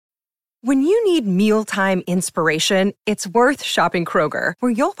When you need mealtime inspiration, it's worth shopping Kroger,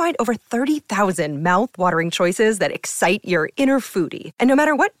 where you'll find over 30,000 mouth-watering choices that excite your inner foodie. And no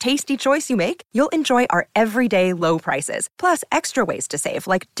matter what tasty choice you make, you'll enjoy our everyday low prices, plus extra ways to save,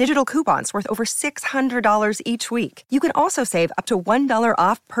 like digital coupons worth over $600 each week. You can also save up to $1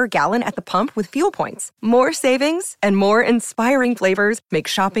 off per gallon at the pump with fuel points. More savings and more inspiring flavors make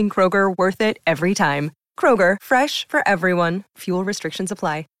shopping Kroger worth it every time. Kroger, fresh for everyone. Fuel restrictions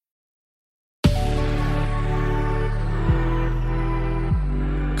apply.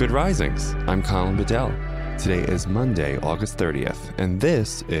 Good Risings. I'm Colin Bedell. Today is Monday, August 30th, and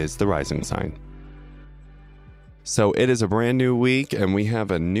this is The Rising Sign. So it is a brand new week, and we have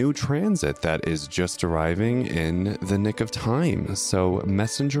a new transit that is just arriving in the nick of time. So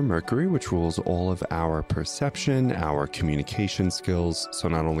Messenger Mercury, which rules all of our perception, our communication skills, so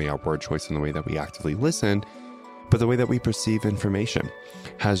not only our word choice and the way that we actively listen, but the way that we perceive information,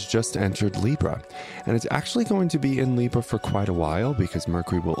 has just entered Libra. And it's actually going to be in Libra for quite a while because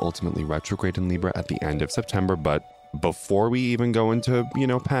Mercury will ultimately retrograde in Libra at the end of September. But before we even go into,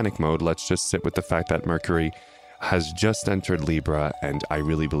 panic mode, let's just sit with the fact that Mercury has just entered Libra. And I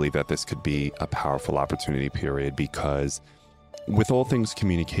really believe that this could be a powerful opportunity period because with all things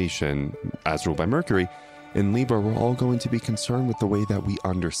communication, as ruled by Mercury, in Libra, we're all going to be concerned with the way that we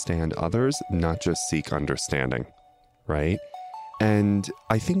understand others, not just seek understanding. Right? And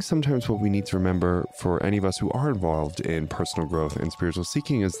I think sometimes what we need to remember for any of us who are involved in personal growth and spiritual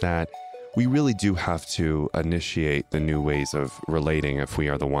seeking is that we really do have to initiate the new ways of relating if we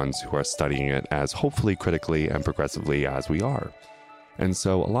are the ones who are studying it as hopefully critically and progressively as we are. And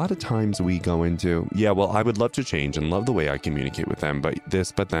so a lot of times we go into, I would love to change and love the way I communicate with them, but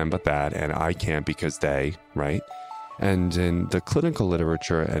this, but them, but that, and I can't because they, right? And in the clinical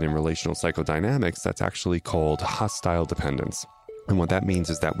literature and in relational psychodynamics, that's actually called hostile dependence. And what that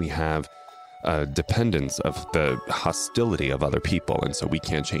means is that we have a dependence of the hostility of other people. And so we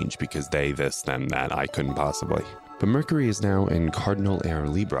can't change because they, this, them, that, I couldn't possibly. But Mercury is now in cardinal air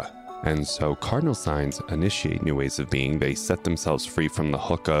Libra. And so cardinal signs initiate new ways of being. They set themselves free from the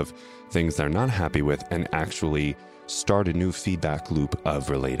hook of things they're not happy with and actually start a new feedback loop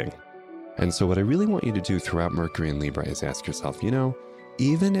of relating. And so what I really want you to do throughout Mercury and Libra is ask yourself,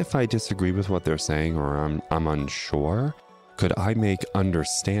 even if I disagree with what they're saying or I'm unsure, could I make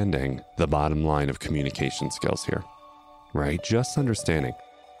understanding the bottom line of communication skills here? Right? Just understanding.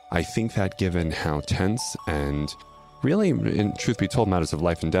 I think that given how tense and really, in truth be told, matters of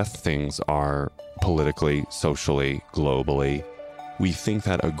life and death things are politically, socially, globally, we think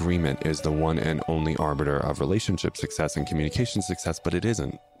that agreement is the one and only arbiter of relationship success and communication success, but it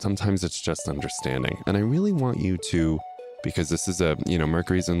isn't. Sometimes it's just understanding. And I really want you to, because this is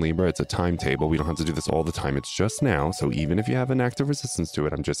Mercury's in Libra, it's a timetable. We don't have to do this all the time. It's just now. So even if you have an active resistance to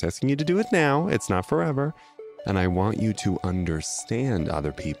it, I'm just asking you to do it now. It's not forever. And I want you to understand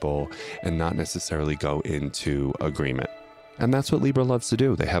other people and not necessarily go into agreement. And that's what Libra loves to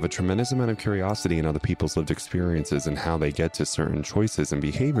do. They have a tremendous amount of curiosity in other people's lived experiences and how they get to certain choices and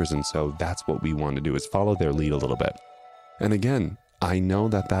behaviors. And so that's what we want to do, is follow their lead a little bit. And again, I know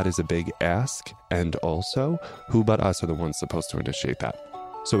that that is a big ask. And also, who but us are the ones supposed to initiate that?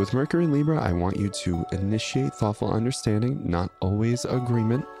 So with Mercury in Libra, I want you to initiate thoughtful understanding, not always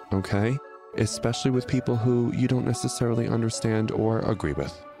agreement, okay? Especially with people who you don't necessarily understand or agree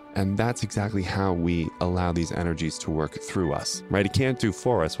with. And that's exactly how we allow these energies to work through us, right? It can't do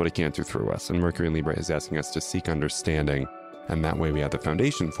for us what it can't do through us. And Mercury in Libra is asking us to seek understanding. And that way we have the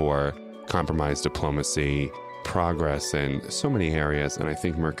foundation for compromise, diplomacy, progress in so many areas. And I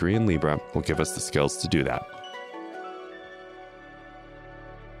think Mercury in Libra will give us the skills to do that.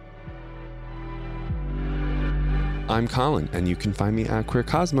 I'm Colin, and you can find me at Queer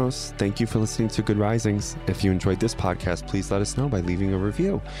Cosmos. Thank you for listening to Good Risings. If you enjoyed this podcast, please let us know by leaving a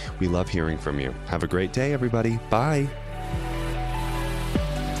review. We love hearing from you. Have a great day, everybody. Bye.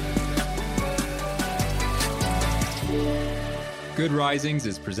 Good Risings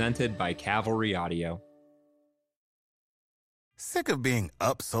is presented by Cavalry Audio. Sick of being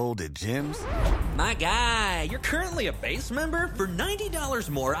upsold at gyms? My guy, you're currently a base member? For $90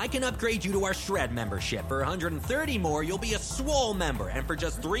 more, I can upgrade you to our Shred membership. For $130 more, you'll be a Swole member. And for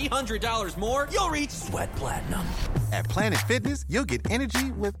just $300 more, you'll reach Sweat Platinum. At Planet Fitness, you'll get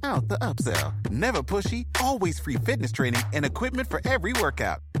energy without the upsell. Never pushy, always free fitness training and equipment for every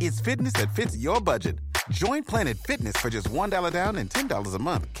workout. It's fitness that fits your budget. Join Planet Fitness for just $1 down and $10 a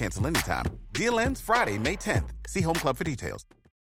month. Cancel anytime. Deal ends Friday, May 10th. See Home Club for details.